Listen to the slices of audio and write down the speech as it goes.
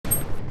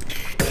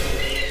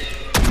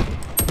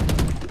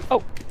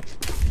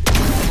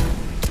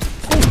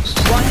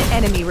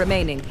enemy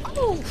remaining.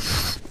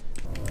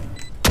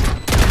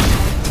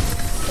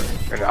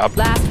 Good job.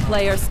 Last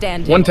player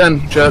standing.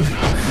 110, Jet.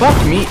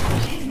 Fuck me.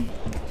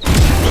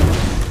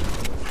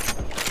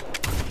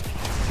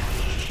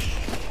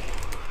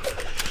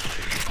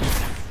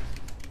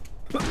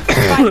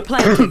 Spike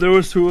planted. There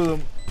was two of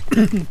them.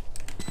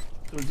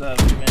 What's that,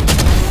 man?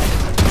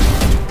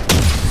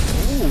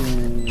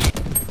 Ooh.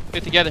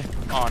 Get together.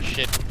 Oh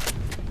shit.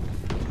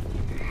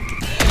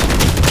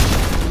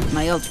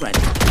 My ult ready.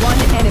 One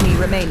enemy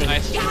remaining.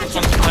 Nice.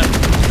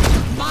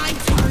 My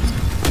turn.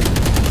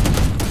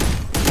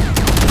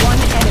 One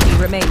enemy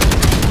remaining.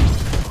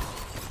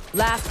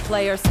 Last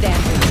player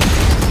standing.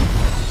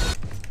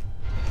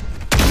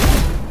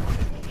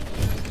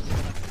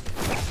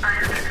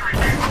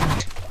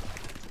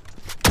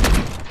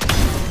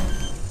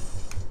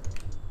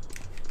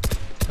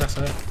 That's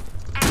it.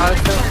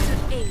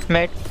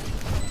 Mid.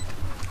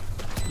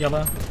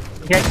 Yellow.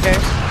 Get there.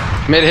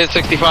 Mid hit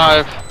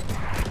 65.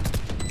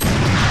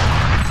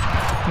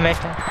 Mid.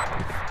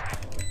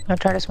 I'll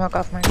try to smoke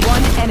off my.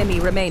 One enemy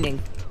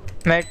remaining.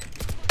 Mid.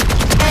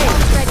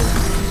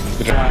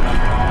 Good man.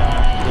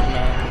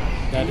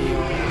 Daddy.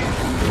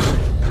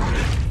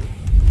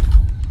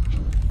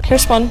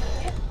 Here's one.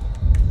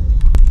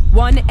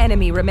 One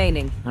enemy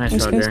remaining. Nice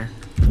Nice, shot guys. there.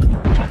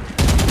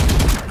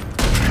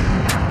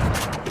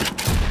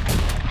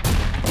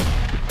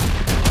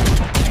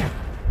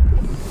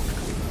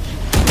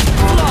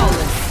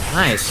 Flawless.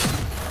 Nice.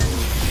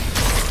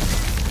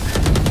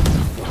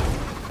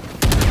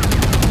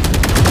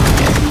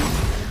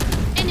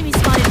 Enemy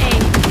spotted A.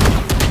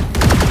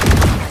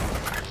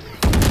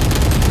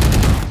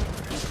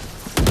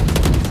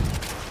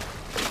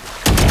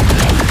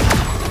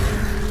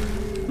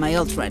 My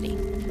ult ready.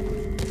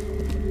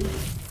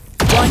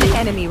 One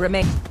enemy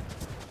remaining.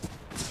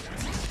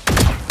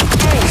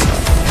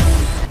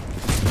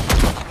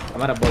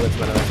 I'm out of bullets,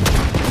 by the way.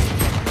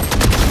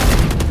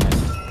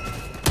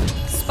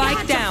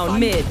 Spike down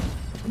mid.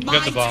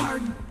 Got the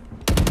bomb.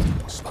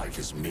 Spike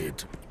is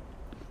mid.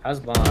 How's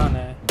bomb?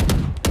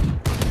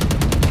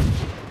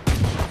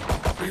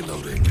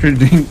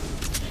 Reloading.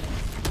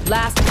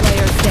 Last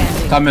player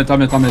standing. Top mid, top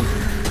mid, top mid.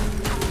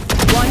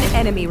 One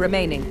enemy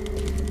remaining.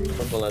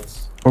 4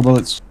 bullets. 4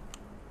 bullets.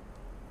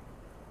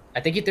 I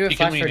think he threw a He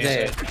can flash for lean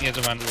Jay. inside. He has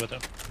a vandal with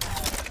him.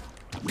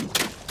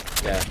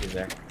 Yeah, he's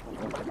there.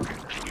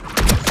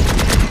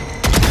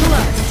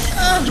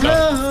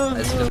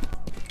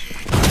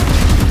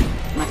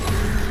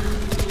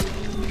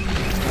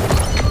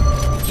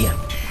 Yeah.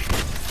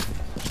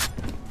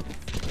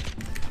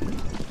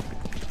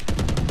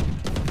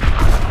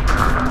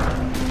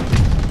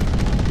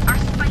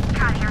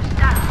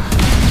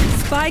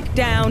 Spike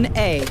down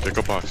A. Take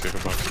a box, take a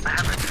box.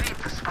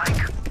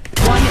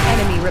 One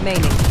enemy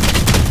remaining.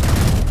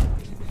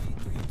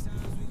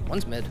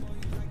 One's mid.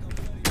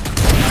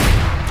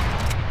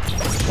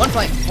 One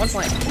flank. One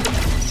flank.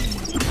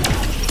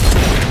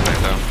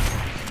 Right down.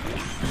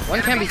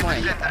 One can be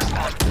flank.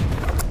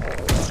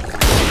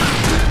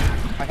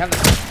 I have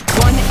this.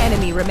 One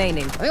enemy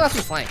remaining. I think that's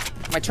just flank.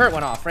 My turret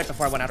went off right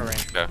before I went out of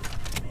range. Yeah.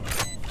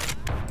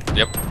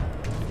 Yep.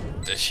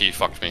 She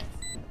fucked me.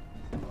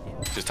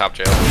 She's top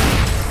jail.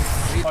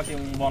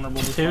 Fucking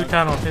vulnerable. Two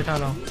tunnel.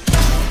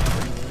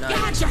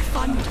 Nice.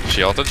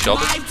 She ulted, she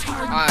ulted.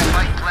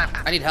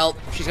 I need help.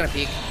 She's gonna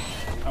peek.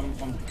 I'm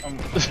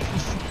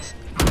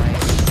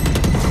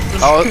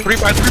Oh, 3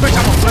 by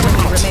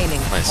top. Remaining.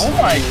 Nice. Oh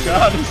my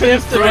god,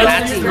 fifth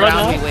That's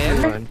around me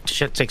win.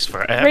 Shit takes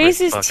forever. Raze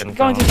is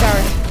going to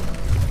shower.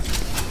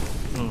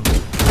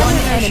 One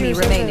enemy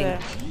remaining.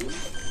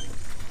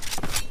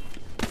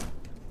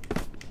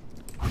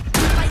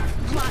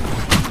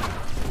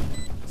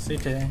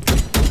 CT.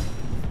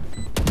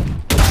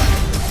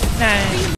 Nice.